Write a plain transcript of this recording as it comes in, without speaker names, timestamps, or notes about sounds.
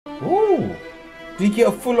Ooh, do you get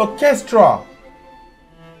a full orchestra?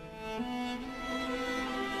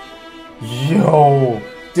 Yo,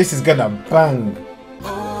 this is gonna bang.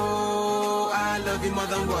 Oh, I love you more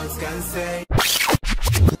than words can say.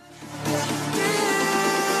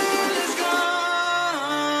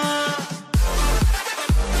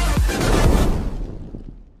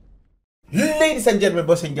 Ladies and gentlemen,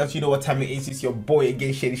 boys and girls, you know what time it is. It's your boy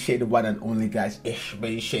again, Shae, the one and only, guys.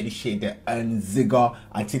 Shae, the Unzigger.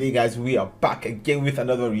 And today, guys, we are back again with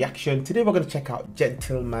another reaction. Today, we're going to check out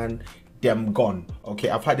Gentleman Dem Gone. Okay,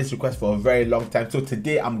 I've had this request for a very long time, so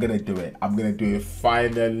today I'm going to do it. I'm going to do it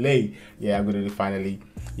finally. Yeah, I'm going to do it finally.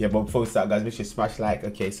 Yeah, but before we start, guys, make sure you smash like,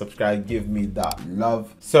 okay, subscribe, give me that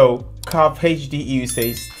love. So, Carp HDEU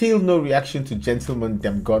says, still no reaction to Gentleman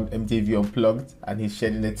Dem Gone, MTV Unplugged, and he's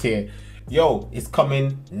shedding a tear. Yo, it's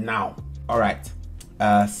coming now. All right,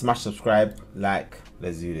 smash subscribe, like,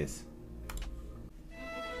 let's do this.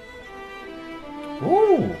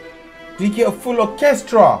 Ooh, do you get a full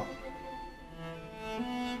orchestra?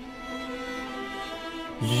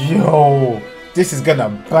 Yo, this is gonna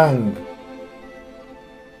bang.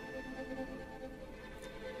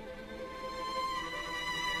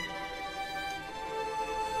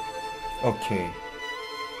 Okay.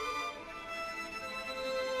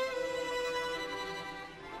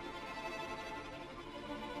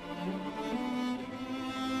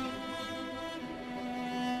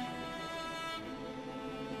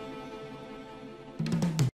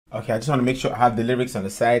 Okay, I just want to make sure I have the lyrics on the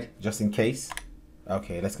side, just in case.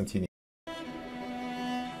 Okay, let's continue.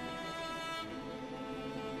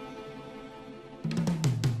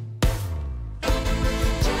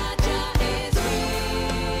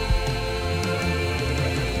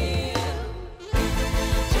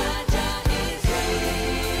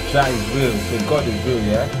 Shae is real, so God is real,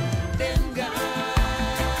 yeah?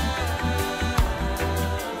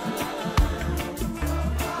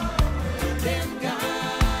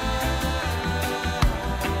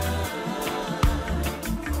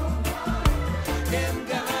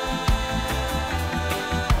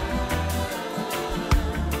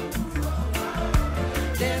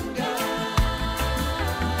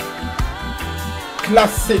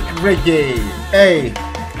 Classic reggae, hey.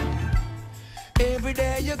 Every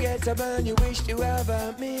day you get a burn, you wish to have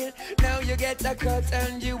a meal. Now you get a cut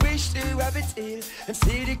and you wish to have it healed. And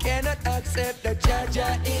still you cannot accept that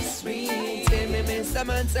Jaja is real. Tell me, Mr.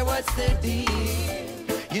 Man, so what's the deal?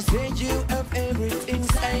 You said you have everything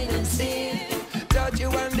signed and sealed. Thought you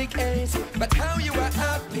won the case, but how you are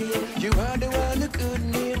happy? You are the one who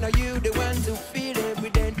couldn't hear. Now you the one to feel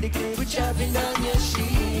evidently which have been on your sheet.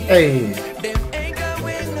 Hey. Them ain't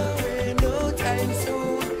going nowhere no time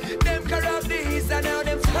soon. Them corrupt the east and now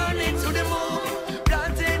them turning to the moon.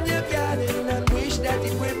 Planting your garden and wish that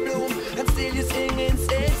it would bloom. And still you singing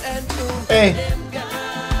saints and tunes. Hey.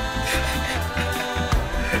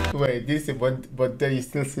 Wait, this is but then you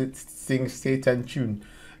still sing Satan tune.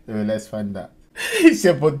 Let's find that. He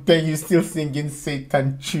said, but then you still singing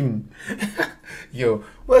Satan tune. Yo,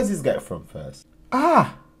 where's this guy from first?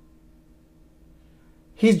 Ah,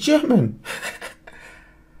 he's German.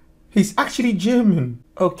 He's actually German.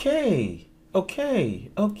 Okay,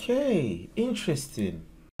 interesting.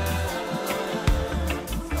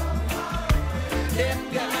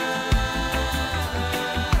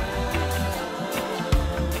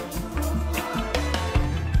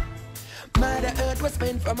 Mother Earth was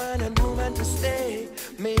meant for man and woman to stay.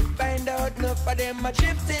 May find out enough of them are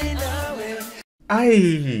drifting away.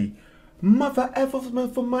 Aye, Mother Earth was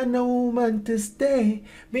meant for man and woman to stay.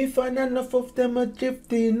 Me find enough of them are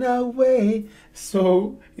drifting away.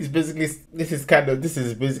 So it's basically this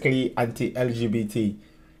is basically anti-LGBT.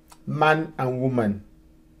 Man and woman,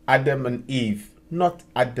 Adam and Eve, not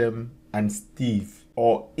Adam and Steve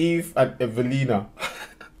or Eve and Evelina.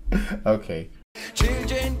 Okay.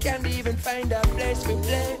 Children can't even find a place to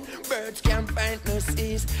play. Birds can't find no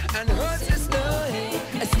seas and horses no hay.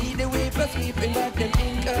 I see the weepers weeping but them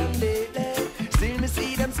income they lay. Still me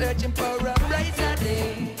see them searching for a brighter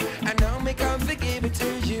day. And now me come to give it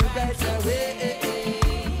to you right away.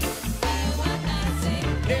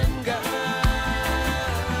 Them gone.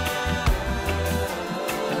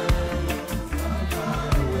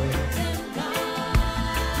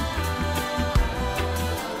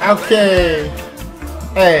 Okay.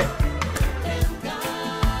 Hey.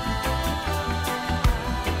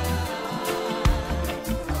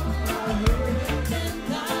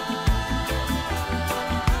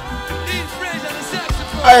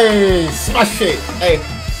 Hey, smash it. Hey.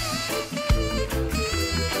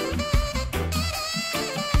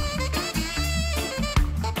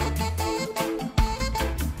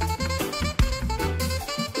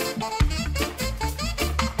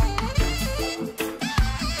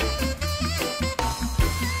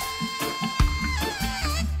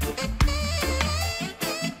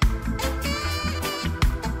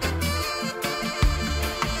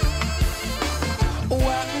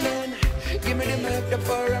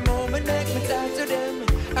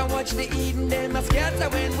 watch the Eden, them a scatter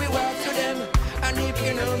when we walk to them. And if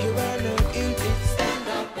you know you are not guilty, stand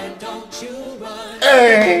up and don't you run.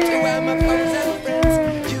 Hey. To all my foes and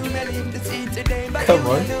friends, you may live to see today, but Come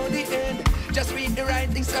you on. will know the end. Just read the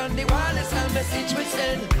writings on the wall, that's our message we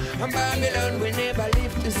send. And Babylon will never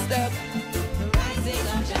live to stop. The rising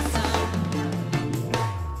of your sun.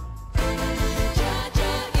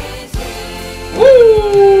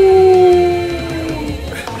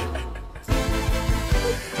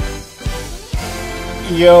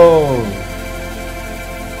 Yo.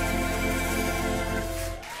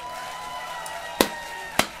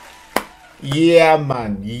 Yeah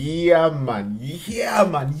man, yeah man, yeah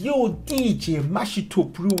man. Yo DJ, mash it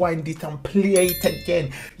up, rewind it and play it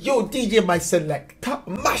again. Yo DJ, my selector,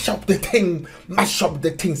 mash up the thing,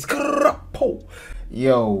 scrappo.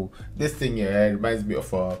 Yo, this thing reminds me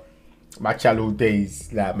of my childhood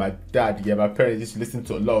days. Like my dad, my parents used to listen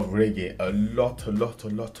to a lot of reggae, a lot,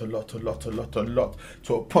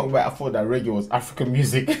 to a point where I thought that reggae was African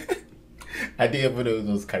music. I didn't even know it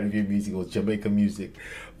was Caribbean music, it was Jamaican music.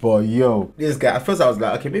 But yo, this guy, at first I was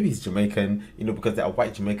like, okay, maybe he's Jamaican, you know, because there are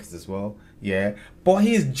white Jamaicans as well, yeah. But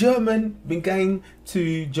he is German, been going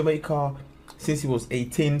to Jamaica since he was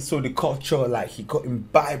 18, so the culture, like, he got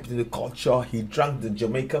imbibed in the culture, he drank the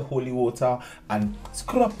Jamaica holy water, and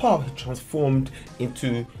scrappa, he transformed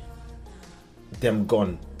into them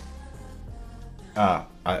gone.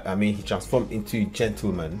 I mean, he transformed into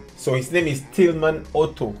gentleman. So his name is Tillman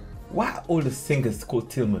Otto. Why are all the singers called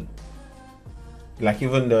Tillman? Like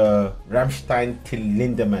even the Rammstein Till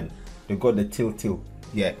Lindemann, they got the Till.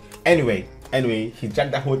 Yeah. Anyway, he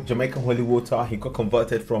drank that whole Jamaican holy water. He got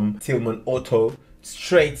converted from Tillman Otto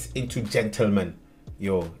straight into gentleman.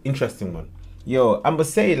 Yo, interesting one. Yo, I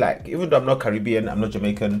must say, like, even though I'm not Caribbean, I'm not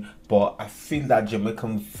Jamaican, but I feel that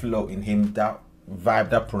Jamaican flow in him, that vibe,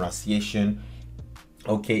 that pronunciation.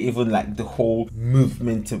 Okay, even like the whole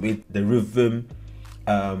movement of it, the rhythm,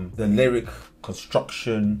 the lyric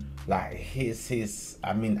construction, like his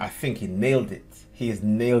I mean, I think he nailed it. He has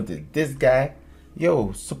nailed it. This guy,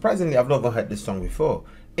 yo, surprisingly, I've never heard this song before.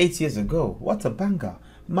 8 years ago, what a banger.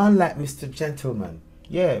 Man like Mr. Gentleman.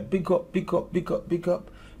 Yeah, big up.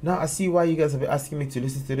 Now I see why you guys have been asking me to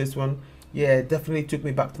listen to this one. Yeah, it definitely took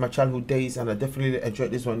me back to my childhood days, and I definitely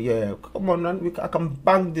enjoyed this one. Yeah, come on man, I can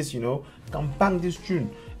bang this, you know. I can bang this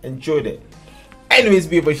tune. Enjoyed it. Anyways,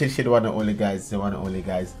 be about Shae, the one and only guys,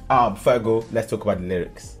 before I go, let's talk about the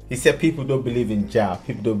lyrics. He said people don't believe in Jah,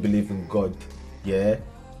 people don't believe in God. Yeah,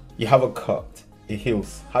 you have a cut, it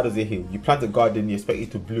heals. How does it heal? You plant a garden, you expect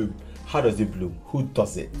it to bloom. How does it bloom? Who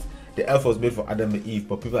does it? The earth was made for Adam and Eve,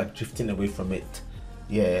 but people are drifting away from it.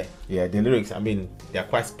 Yeah, the lyrics, I mean, they're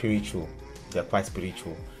quite spiritual.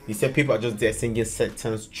 He said people are just there singing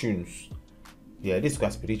sentence tunes. Yeah, this is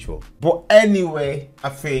quite spiritual. But anyway, I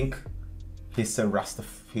think he's a Rasta.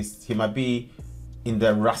 He might be in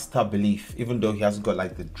the Rasta belief, even though he has got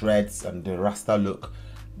like the dreads and the Rasta look.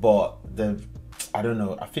 But I don't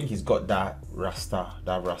know. I think he's got that Rasta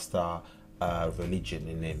religion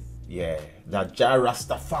in him. Yeah, that Jah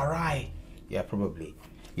Rastafari. Yeah, probably.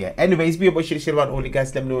 Yeah. Anyways, be about Shae one only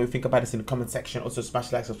guys. Let me know what you think about this in the comment section. Also,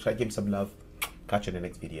 smash like, subscribe, give me some love. Catch you in the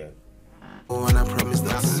next video. Oh, and I promise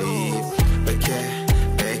not to leave. But care.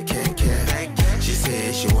 She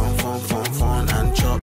said she want fun and chop.